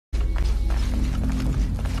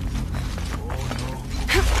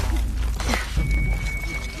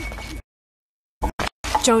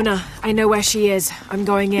Jonah, I know where she is. I'm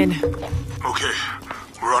going in. Okay,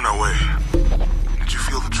 we're on our way. Did you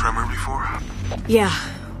feel the tremor before? Yeah,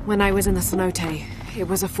 when I was in the cenote. It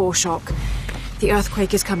was a foreshock. The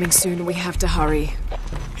earthquake is coming soon and we have to hurry.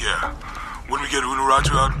 Yeah. When we get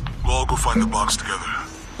Unuratu out, we'll all go find the box together.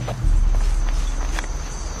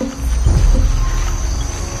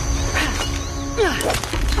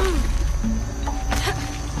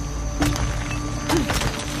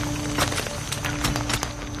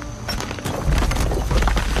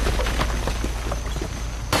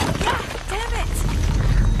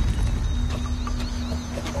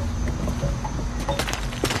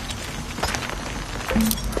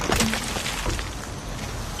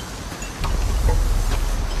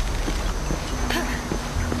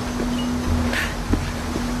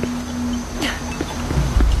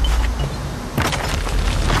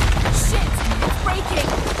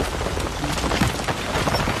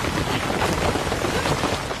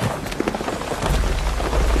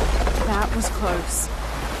 Close.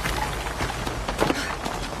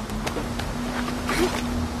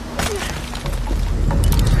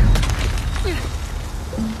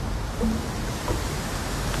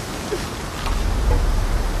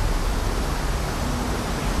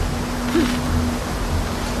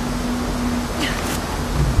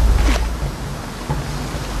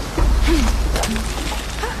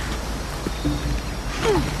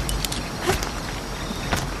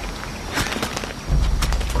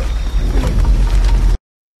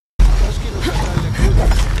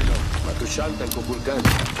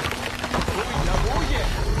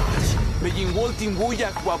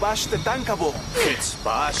 Timbuyak wabash te tankabo. It's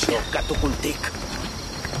basho katukultik.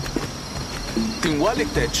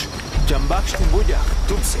 Tinwalik tech. Jambaksh timbuyak.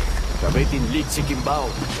 Tupsek. Kabetin liksi kimbao.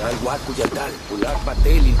 Al waku yatal. Ulak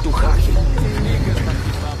batel il tuhaji.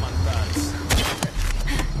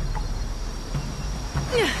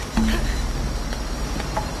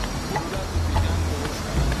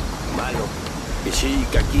 Malo. Bishi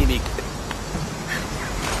kakinik.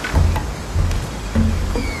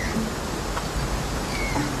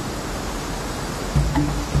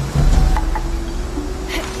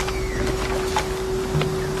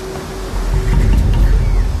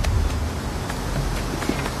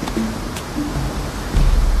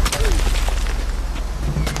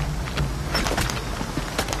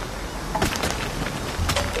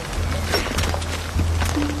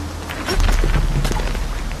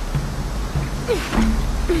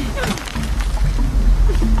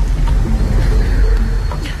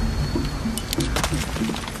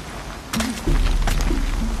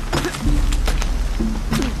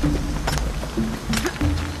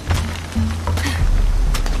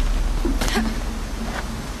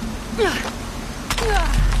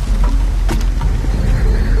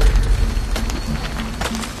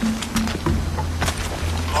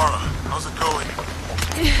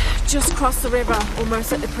 Just crossed the river,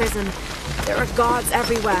 almost at the prison. There are guards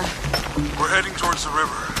everywhere. We're heading towards the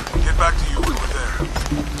river. Get back to you when we're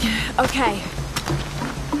there. Okay.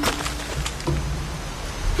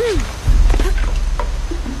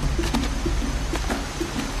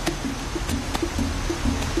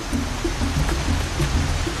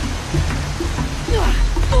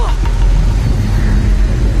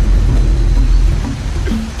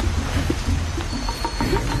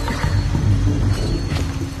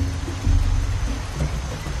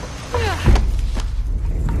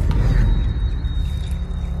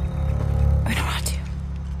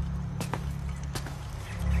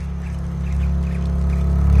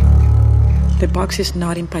 The box is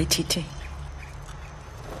not in Paititi.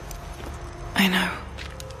 I know.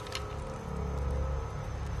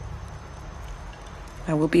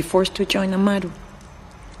 I will be forced to join Amaru.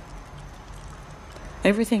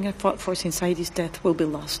 Everything I fought for since Heidi's death will be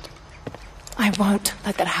lost. I won't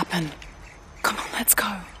let that happen. Come on, let's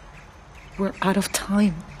go. We're out of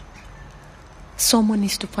time. Someone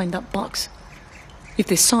needs to find that box. If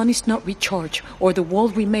the sun is not recharged, or the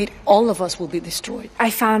world we made, all of us will be destroyed.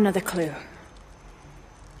 I found another clue.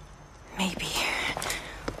 Maybe.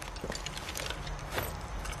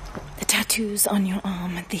 The tattoos on your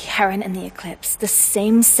arm, the heron and the eclipse, the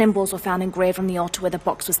same symbols were found engraved on the altar where the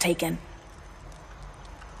box was taken.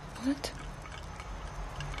 What?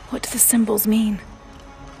 What do the symbols mean?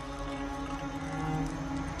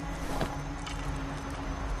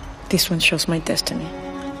 This one shows my destiny.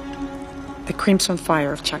 The crimson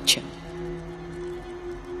fire of Chakchin.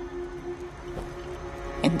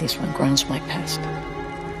 And this one grounds my past.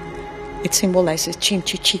 It symbolizes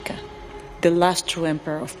Chimchichica, the last true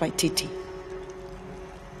emperor of Paititi.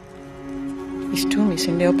 His tomb is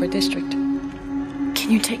in the upper district.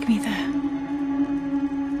 Can you take me there?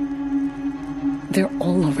 They're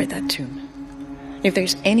all over that tomb. If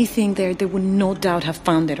there's anything there, they would no doubt have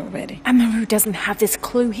found it already. Amaru doesn't have this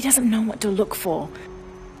clue. He doesn't know what to look for.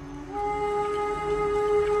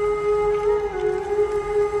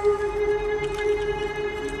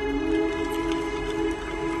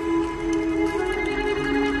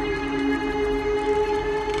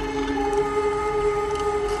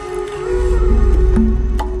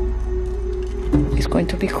 He's going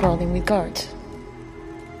to be crawling with guards.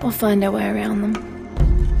 We'll find our way around them.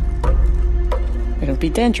 It'll be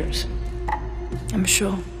dangerous. I'm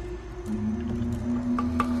sure.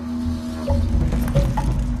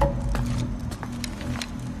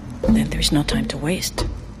 Then there's no time to waste.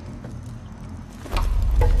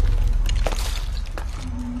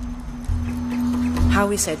 How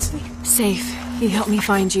is Etzli? Safe. He helped me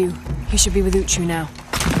find you. He should be with Uchu now.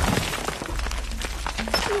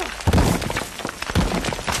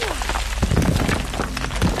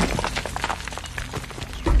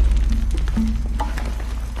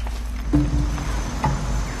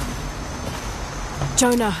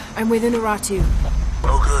 Jonah, I'm with Unuratu.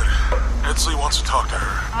 No good. Etzli wants to talk to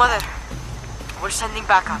her. Mother, we're sending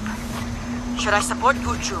backup. Should I support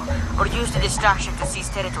Uchu or use the distraction to seize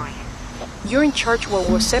territory? You're in charge while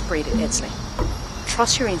we're separated, Etzli.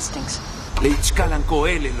 Trust your instincts. Leichkalan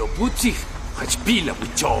koele lo putsi, hachpila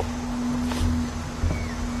wicho.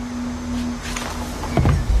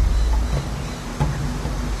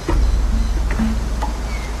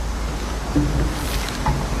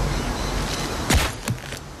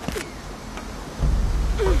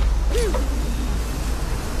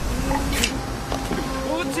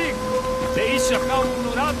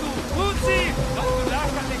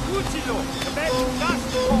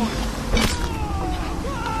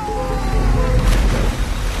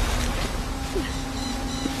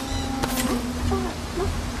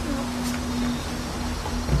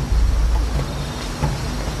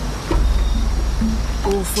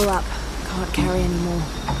 All full up. Can't carry anymore.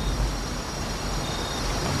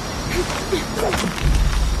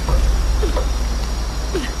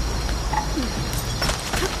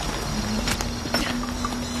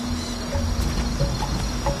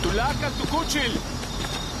 Tulaka tukuchil.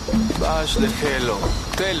 Bash lehelo.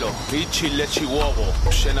 Telo. Ichi lechi wobo.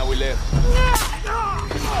 Shena wiler.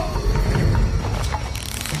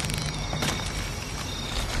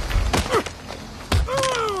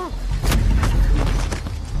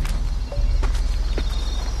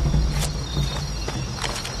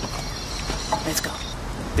 Let's go.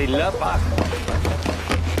 Tilapa.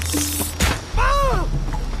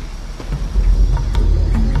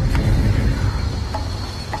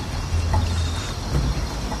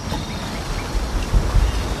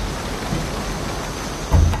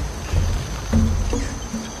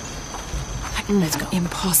 Let's go.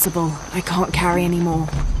 Impossible. I can't carry anymore.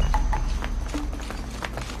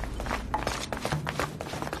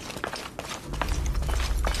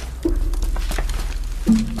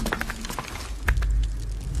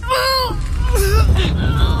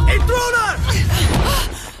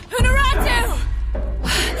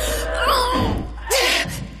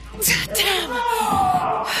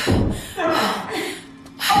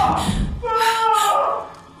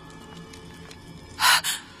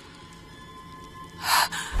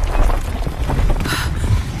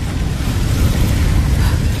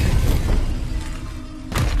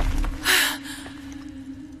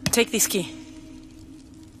 Take this key.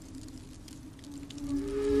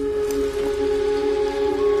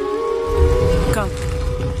 Come.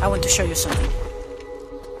 I want to show you something.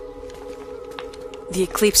 The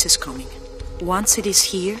eclipse is coming. Once it is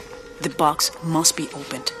here, the box must be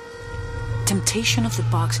opened. Temptation of the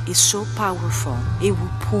box is so powerful, it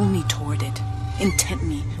will pull me toward it and tempt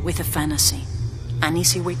me with a fantasy, an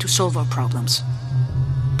easy way to solve our problems.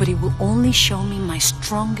 But it will only show me my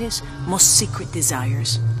strongest, most secret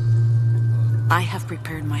desires. I have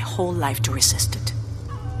prepared my whole life to resist it.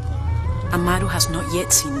 Amaru has not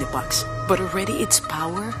yet seen the box, but already its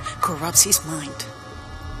power corrupts his mind.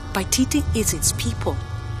 Paititi is its people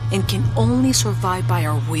and can only survive by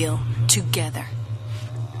our will together.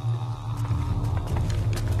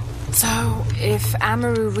 So, if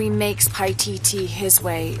Amaru remakes Paititi his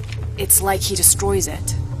way, it's like he destroys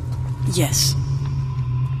it. Yes.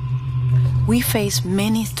 We face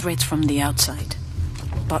many threats from the outside,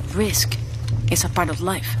 but risk is a part of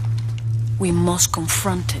life. We must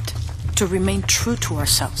confront it to remain true to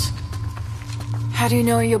ourselves. How do you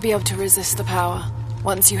know you'll be able to resist the power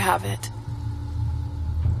once you have it?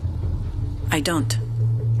 I don't.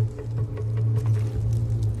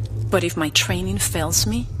 But if my training fails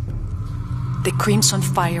me, the Crimson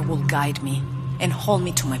Fire will guide me and hold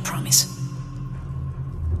me to my promise.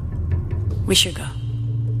 We should go.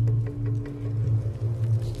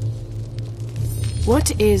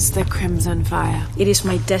 What is the Crimson Fire? It is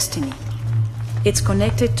my destiny. It's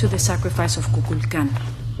connected to the sacrifice of Kukulkan.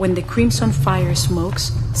 When the Crimson Fire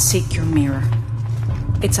smokes, seek your mirror.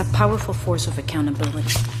 It's a powerful force of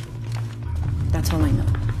accountability. That's all I know.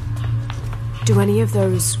 Do any of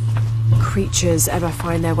those creatures ever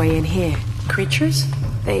find their way in here? Creatures?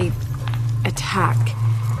 They attack.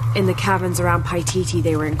 In the caverns around Paititi,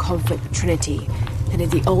 they were in conflict with Trinity. And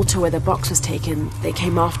at the altar where the box was taken, they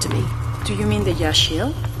came after me. Do you mean the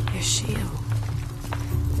Yashil? Yashil.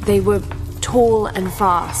 They were tall and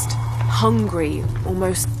fast, hungry,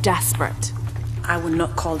 almost desperate. I would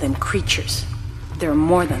not call them creatures. They're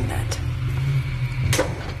more than that.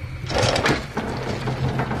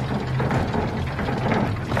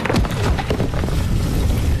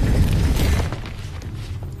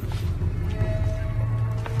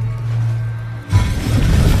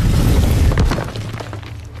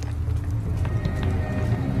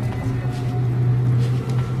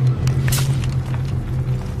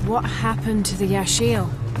 What happened to the Yashil?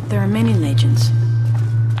 There are many legends.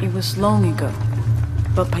 It was long ago,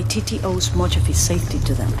 but Paititi owes much of his safety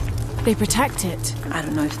to them. They protect it. I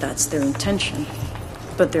don't know if that's their intention,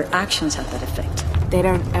 but their actions have that effect. They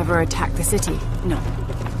don't ever attack the city. No.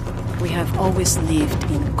 We have always lived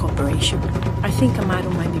in cooperation. I think Amado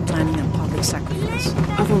might be planning a public sacrifice.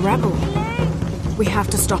 Of a rebel. We have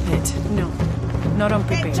to stop it. No, not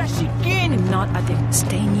unprepared. And not at the...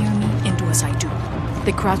 Stay near me and do as I do.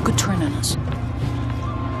 The crowd could turn on us.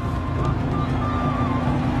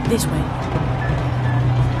 This way.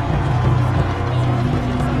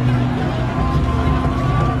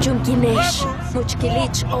 Junkinesh,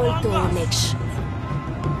 Muchkilich Oldonesh.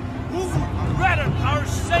 Who threaten our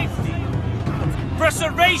safety,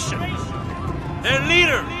 preservation? Their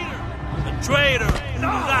leader, the traitor,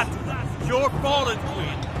 Mulatu, your fallen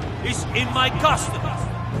queen, is in my custody.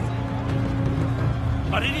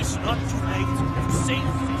 But it is not too late to save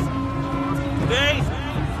them. Today,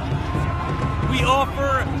 we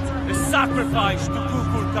offer a sacrifice to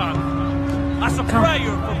Kukulkan as a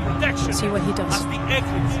prayer for protection. See what he does. As the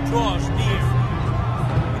eclipse draws near.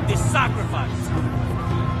 With this sacrifice,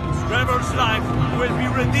 Trevor's life will be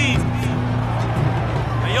redeemed.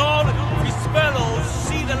 May all his fellows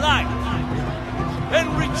see the light and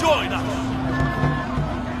rejoin us.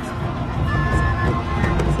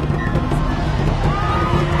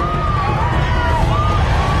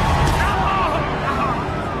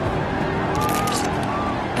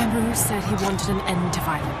 Said he wanted an end to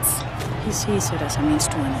violence. He sees it as a means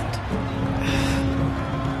to an end.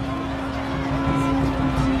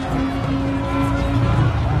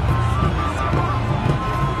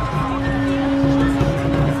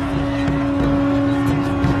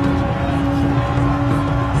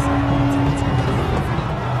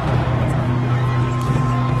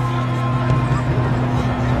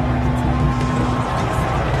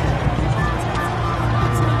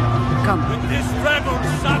 With this rebel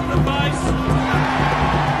sacrifice,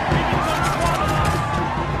 we become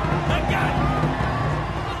one again.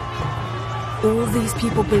 All these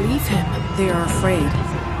people believe him. They are afraid,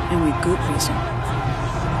 and with good reason.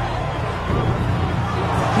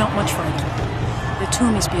 Not much further. The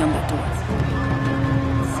tomb is beyond that door.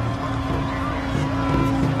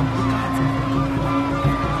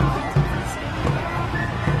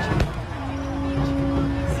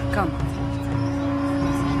 Come.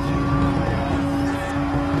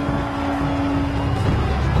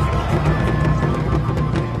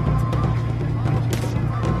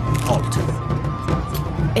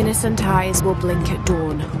 Innocent eyes will blink at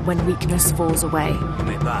dawn when weakness falls away.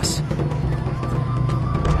 Me vas.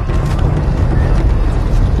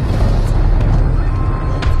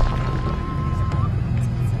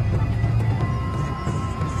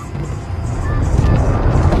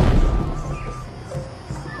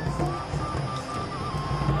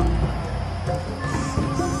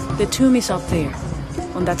 The tomb is up there,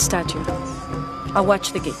 on that statue. I'll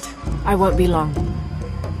watch the gate. I won't be long.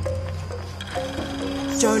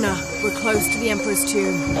 Jonah, we're close to the Emperor's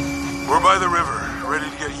tomb. We're by the river, ready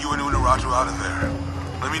to get you and Unuratu out of there.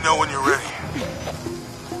 Let me know when you're ready.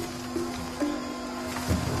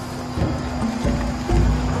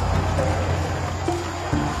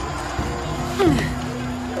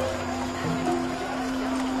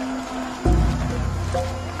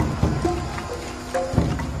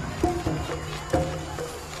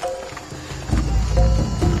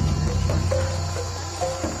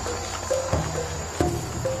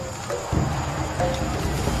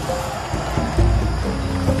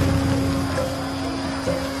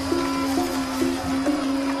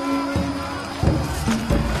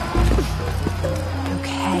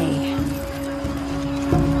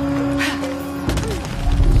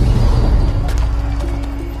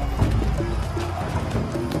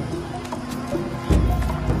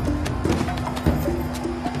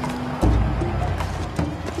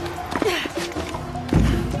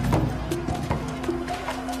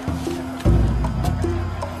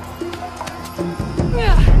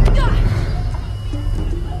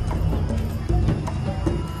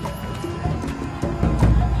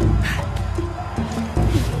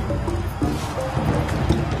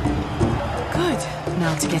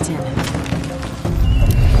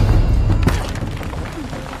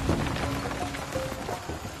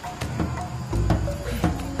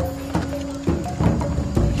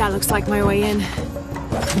 That looks like my way in.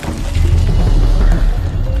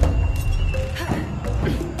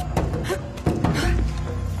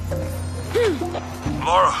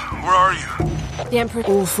 Lara, where are you? The Emperor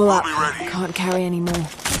all full up. We'll be ready. Can't carry any more.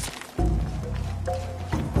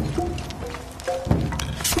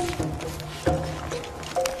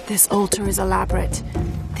 This altar is elaborate.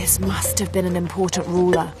 This must have been an important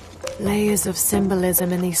ruler. Layers of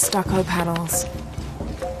symbolism in these stucco panels.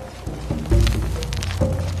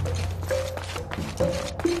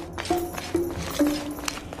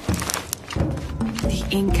 The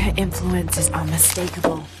Inca influence is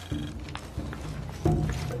unmistakable.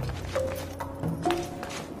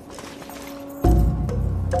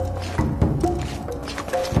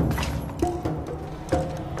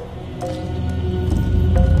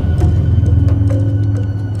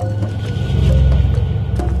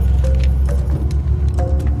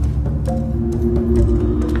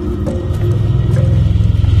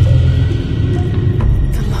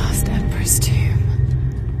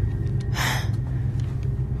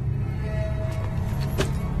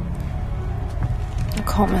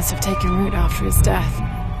 Must have taken root after his death.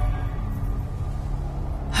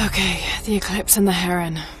 Okay, the Eclipse and the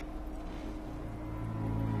Heron.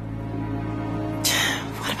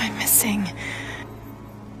 What am I missing?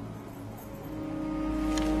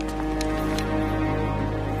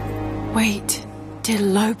 Wait, did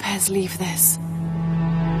Lopez leave this?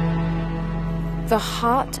 The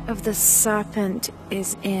heart of the serpent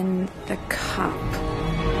is in the cup.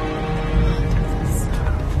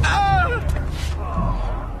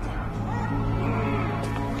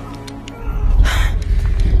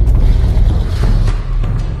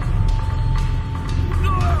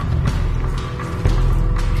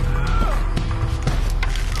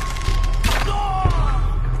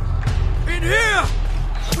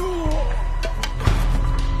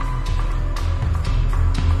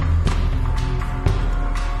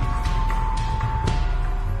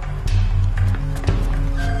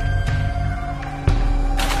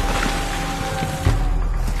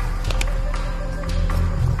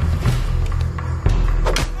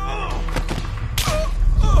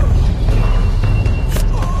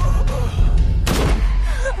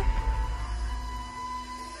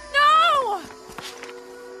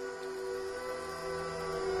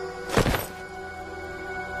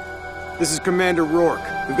 This is Commander Rourke.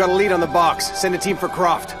 We've got a lead on the box. Send a team for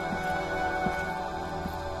Croft.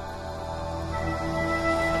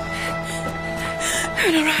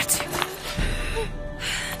 Honorat.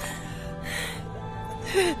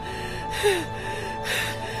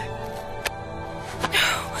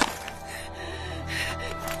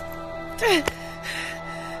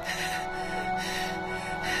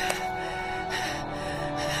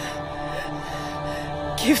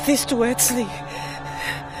 Give this to Etzli.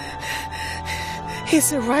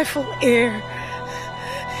 He's a rightful heir.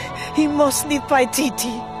 He must lead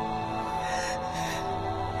Paititi.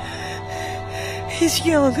 He's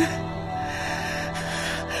young,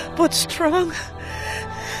 but strong.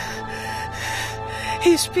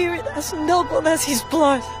 His spirit as noble as his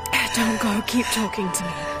blood. Don't go, keep talking to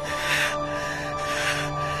me.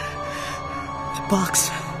 The box,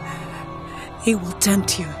 it will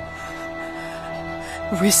tempt you.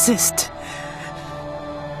 Resist.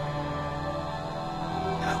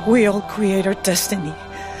 We all create our destiny.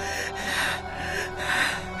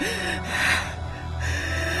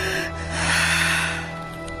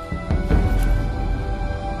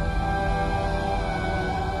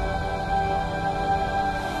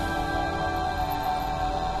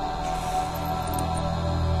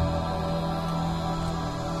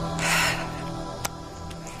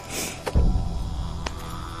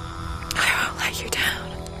 I won't let you down.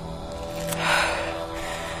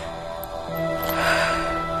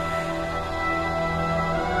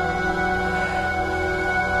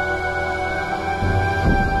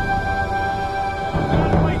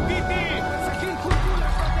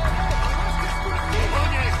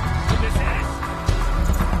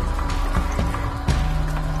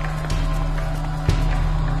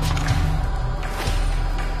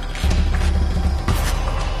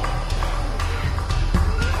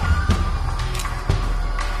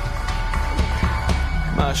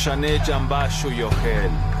 Shane Jambashu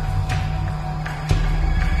Yohel.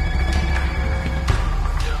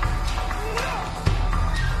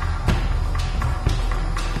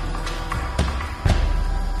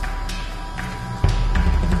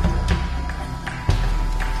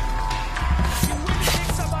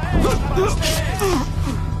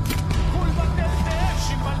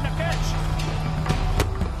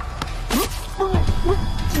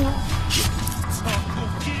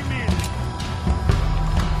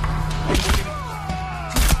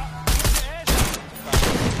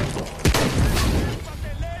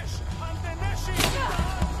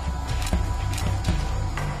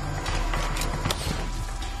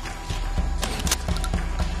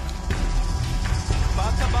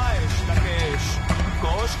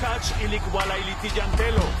 Watch ilik wala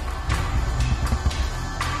ilitijantelo.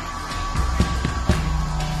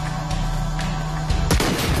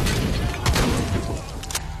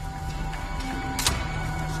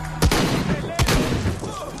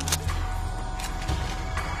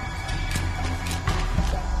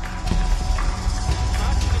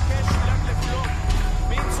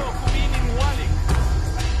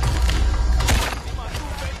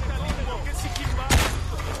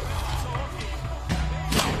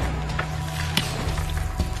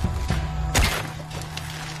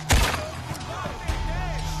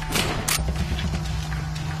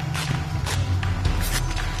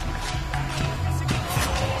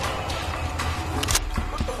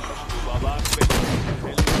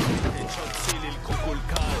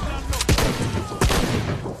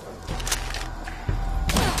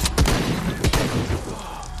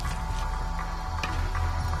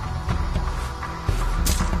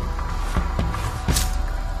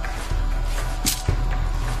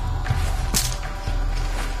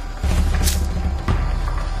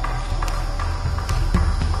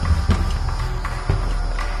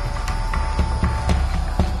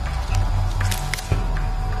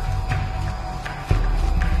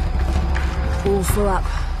 All full up.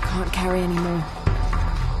 Can't carry anymore.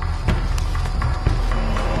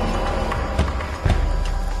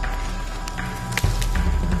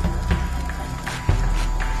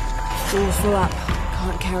 All full up.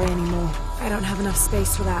 Can't carry anymore. I don't have enough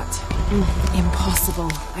space for that.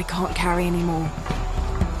 Impossible. I can't carry anymore.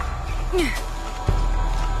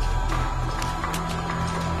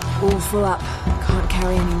 All full up. Can't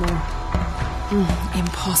carry anymore.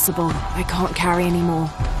 Impossible. I can't carry anymore.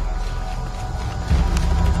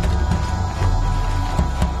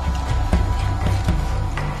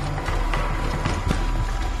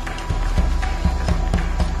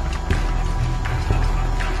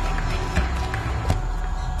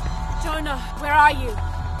 Where are you?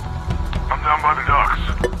 I'm down by the docks.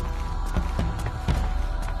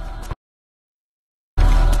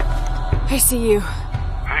 I see you.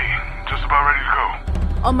 Hey, just about ready to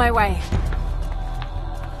go. On my way.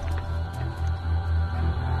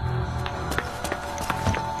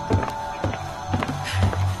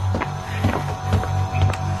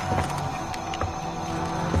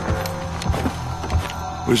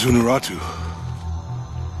 Where's Unuratu?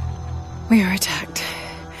 We were attacked.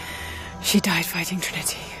 She died fighting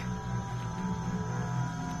Trinity.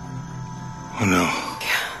 Oh no.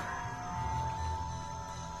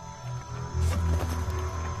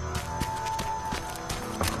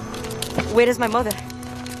 Where is my mother?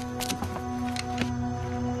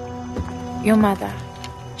 Your mother.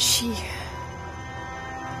 She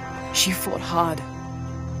fought hard.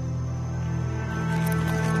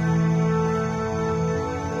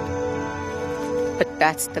 But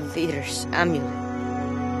that's the leader's amulet.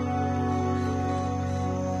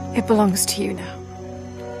 It belongs to you now.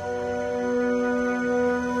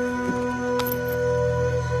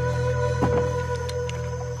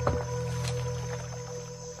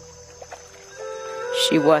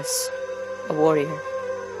 She was a warrior.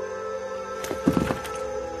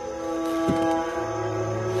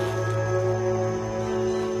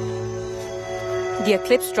 The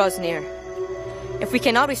eclipse draws near. If we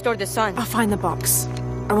cannot restore the sun... I'll find the box.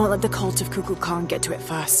 I won't let the cult of Kukulkan get to it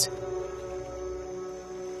first.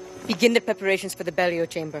 Begin the preparations for the burial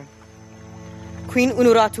chamber. Queen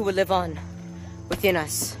Unuratu will live on, within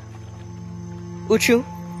us. Uchu,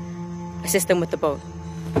 assist them with the boat.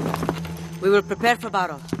 We will prepare for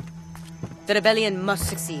battle. The rebellion must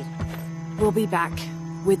succeed. We'll be back,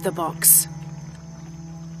 with the box.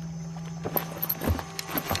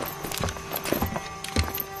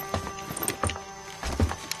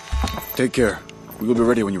 Take care. We will be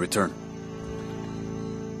ready when you return.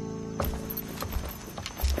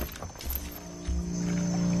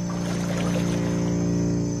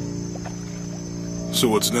 So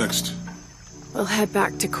what's next? We'll head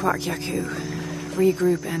back to Kwakyaku,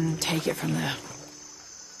 regroup and take it from there.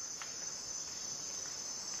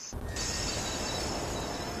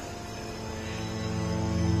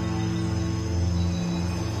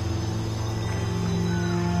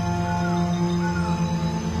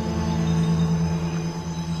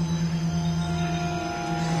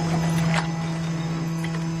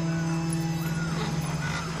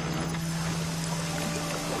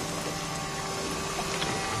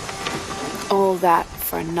 All that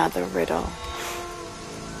for another riddle.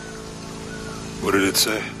 What did it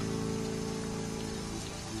say?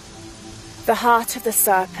 The heart of the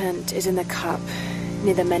serpent is in the cup,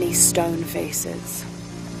 near the many stone faces.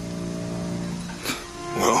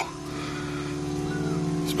 Well,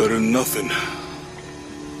 it's better than nothing.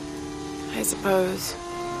 I suppose.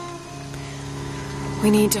 We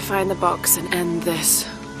need to find the box and end this.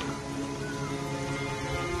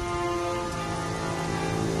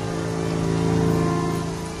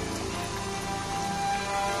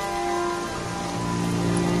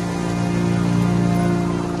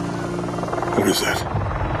 What is that?